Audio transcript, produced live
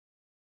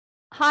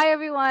Hi,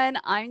 everyone.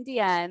 I'm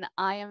Dien.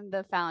 I am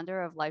the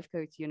founder of Life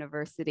Coach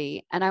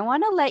University, and I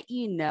want to let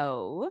you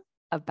know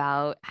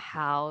about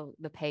how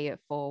the Pay It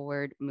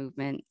Forward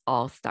movement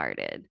all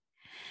started.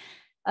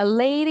 A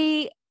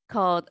lady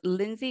called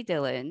Lindsay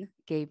Dillon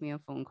gave me a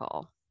phone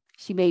call.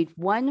 She made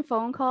one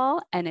phone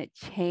call and it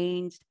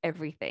changed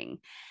everything.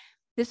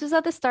 This was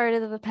at the start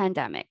of the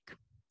pandemic,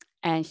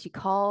 and she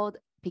called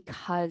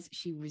because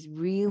she was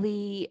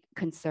really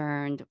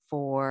concerned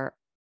for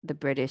the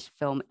British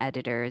film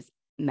editors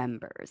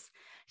members.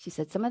 She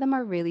said, some of them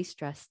are really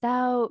stressed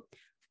out.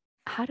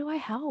 How do I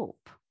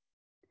help?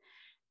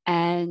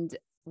 And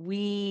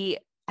we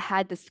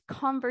had this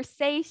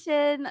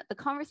conversation. The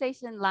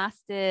conversation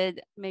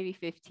lasted maybe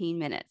 15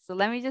 minutes. So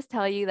let me just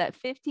tell you that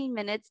 15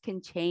 minutes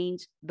can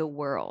change the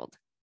world.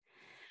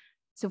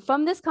 So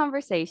from this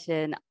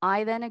conversation,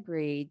 I then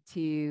agreed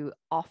to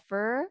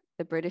offer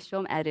the British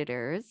film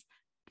editors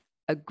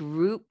a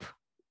group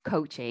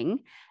coaching.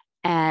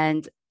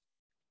 And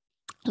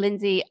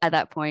Lindsay at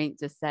that point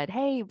just said,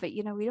 hey, but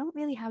we don't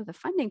really have the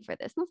funding for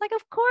this. And I was like,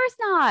 of course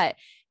not.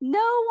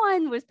 No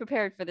one was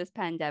prepared for this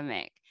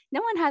pandemic.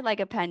 No one had like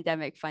a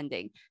pandemic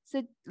funding.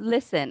 So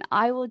listen,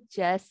 I will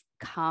just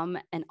come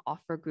and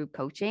offer group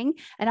coaching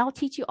and I'll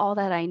teach you all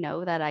that I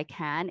know that I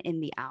can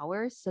in the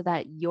hours so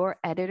that your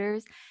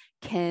editors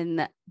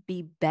can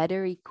be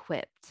better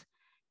equipped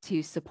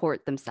to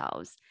support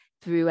themselves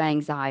through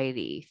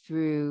anxiety,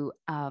 through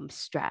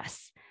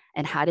stress,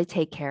 and how to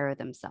take care of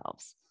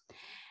themselves.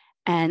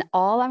 And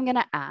all I'm going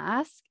to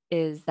ask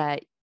is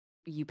that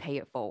you pay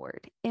it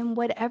forward in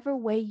whatever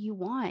way you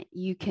want.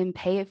 You can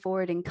pay it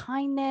forward in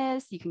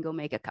kindness. You can go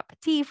make a cup of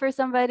tea for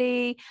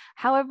somebody,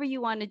 however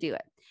you want to do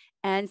it.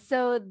 And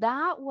so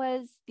that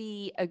was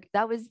the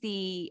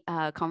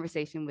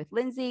conversation with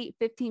Lindsay.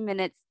 15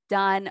 minutes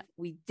done.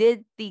 We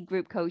did the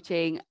group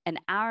coaching an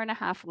hour and a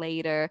half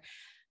later.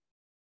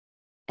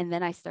 And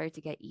then I started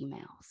to get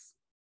emails.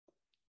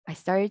 I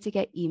started to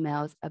get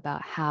emails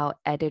about how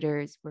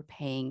editors were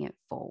paying it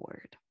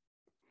forward.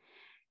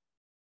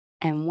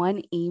 And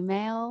one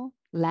email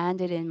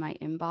landed in my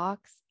inbox.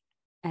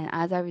 And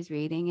as I was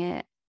reading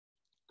it,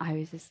 I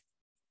was just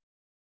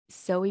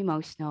so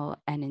emotional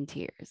and in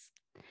tears.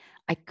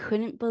 I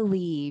couldn't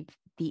believe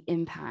the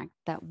impact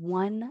that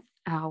 1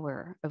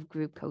 hour of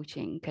group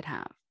coaching could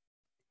have.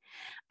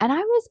 And I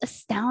was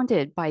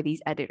astounded by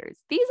these editors.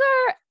 These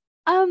are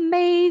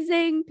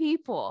amazing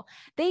people.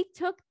 They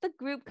took the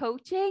group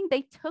coaching,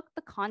 they took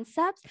the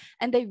concepts,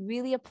 and they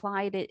really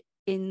applied it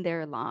in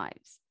their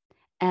lives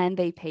and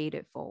they paid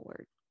it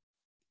forward.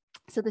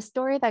 So the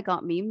story that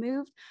got me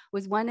moved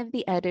was one of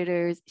the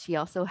editors. She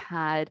also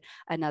had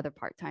another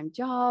part-time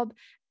job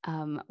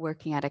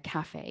working at a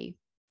cafe,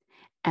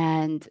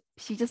 and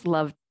she just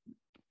loved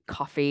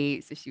coffee.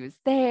 So she was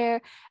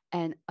there,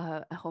 and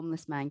a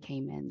homeless man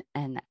came in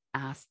and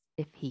asked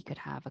if he could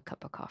have a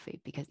cup of coffee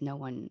because no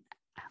one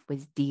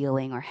was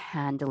dealing or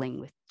handling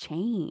with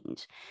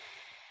change.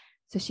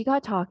 So she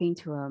got talking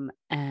to him,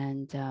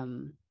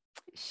 and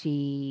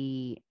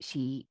she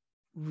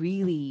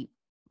really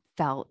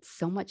felt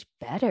so much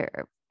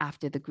better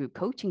after the group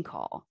coaching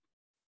call.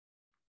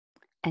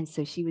 And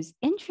so she was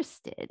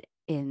interested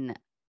in,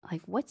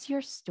 like, what's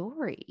your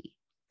story?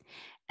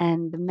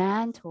 And the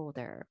man told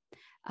her,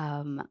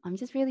 I'm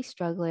just really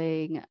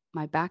struggling.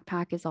 My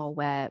backpack is all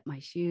wet. My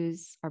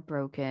shoes are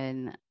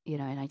broken,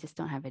 and I just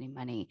don't have any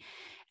money.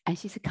 And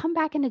she said, come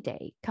back in a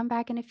day, come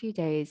back in a few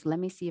days. Let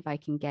me see if I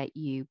can get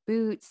you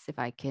boots, if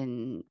I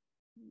can,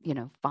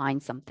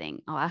 find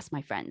something. I'll ask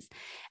my friends.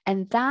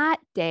 And that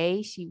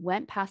day she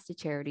went past a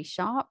charity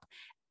shop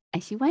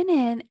and she went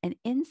in, and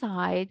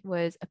inside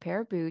was a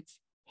pair of boots,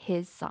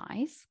 his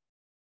size.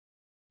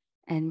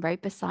 And right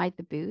beside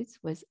the boots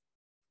was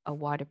a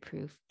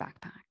waterproof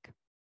backpack.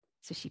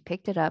 So she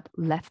picked it up,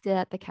 left it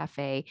at the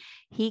cafe.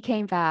 He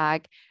came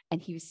back and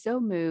he was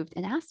so moved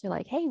and asked her,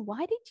 like, hey,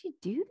 why did you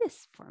do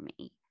this for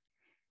me?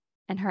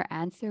 And her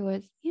answer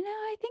was,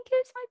 I think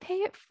it was my pay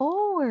it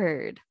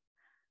forward.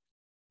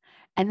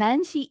 And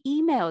then she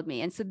emailed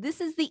me. And so this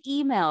is the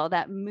email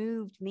that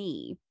moved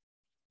me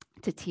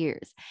to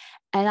tears.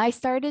 And I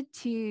started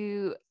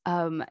to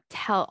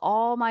tell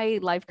all my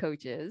life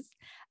coaches,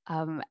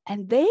 and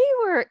they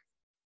were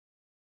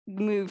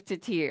moved to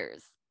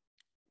tears.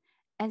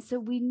 And so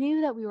we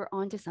knew that we were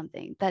onto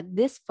something, that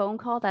this phone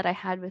call that I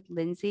had with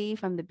Lindsay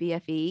from the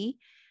BFE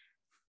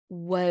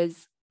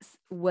was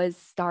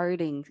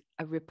starting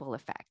a ripple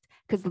effect,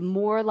 because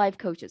more life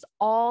coaches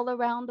all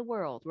around the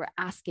world were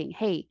asking,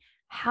 hey,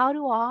 how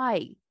do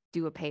I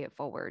do a pay it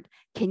forward?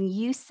 Can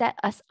you set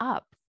us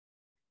up?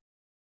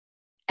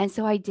 And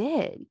so I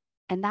did.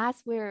 And that's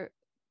where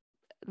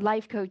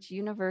Life Coach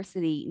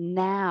University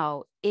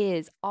now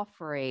is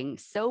offering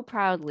so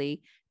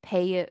proudly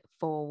Pay It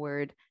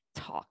Forward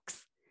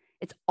talks.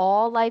 It's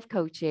all life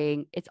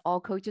coaching. It's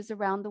all coaches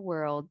around the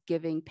world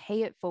giving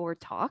Pay It Forward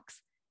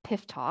talks,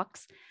 PIF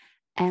talks,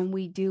 and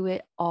we do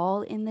it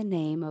all in the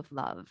name of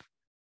love,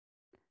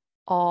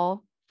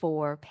 all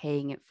for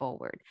paying it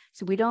forward.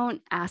 So we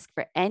don't ask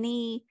for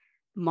any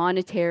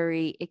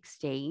monetary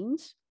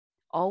exchange.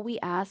 All we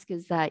ask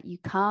is that you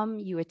come,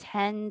 you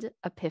attend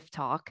a PIF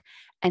talk,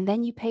 and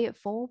then you pay it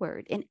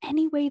forward in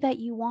any way that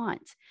you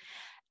want.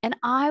 And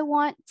I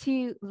want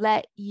to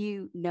let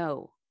you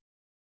know,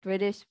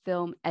 British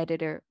film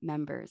editor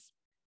members,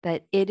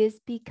 that it is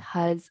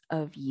because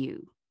of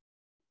you.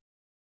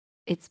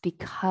 It's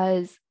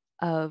because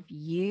of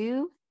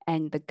you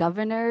and the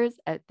governors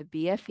at the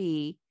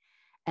BFE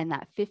and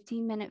that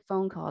 15-minute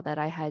phone call that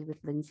I had with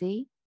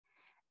Lindsay,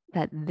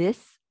 that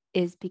this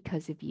is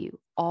because of you.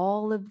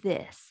 All of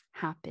this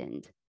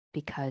happened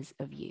because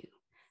of you.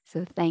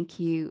 So thank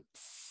you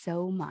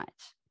so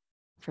much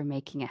for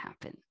making it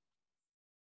happen.